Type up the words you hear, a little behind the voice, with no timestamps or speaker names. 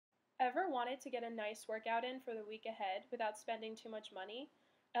Ever wanted to get a nice workout in for the week ahead without spending too much money?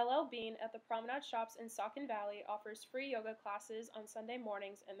 LL Bean at the Promenade Shops in Saucon Valley offers free yoga classes on Sunday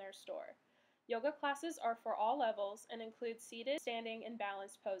mornings in their store. Yoga classes are for all levels and include seated, standing, and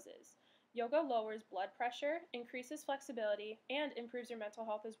balanced poses. Yoga lowers blood pressure, increases flexibility, and improves your mental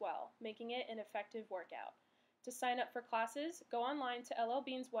health as well, making it an effective workout. To sign up for classes, go online to LL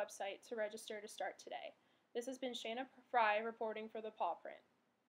Bean's website to register to start today. This has been Shayna Fry reporting for the Paw Print.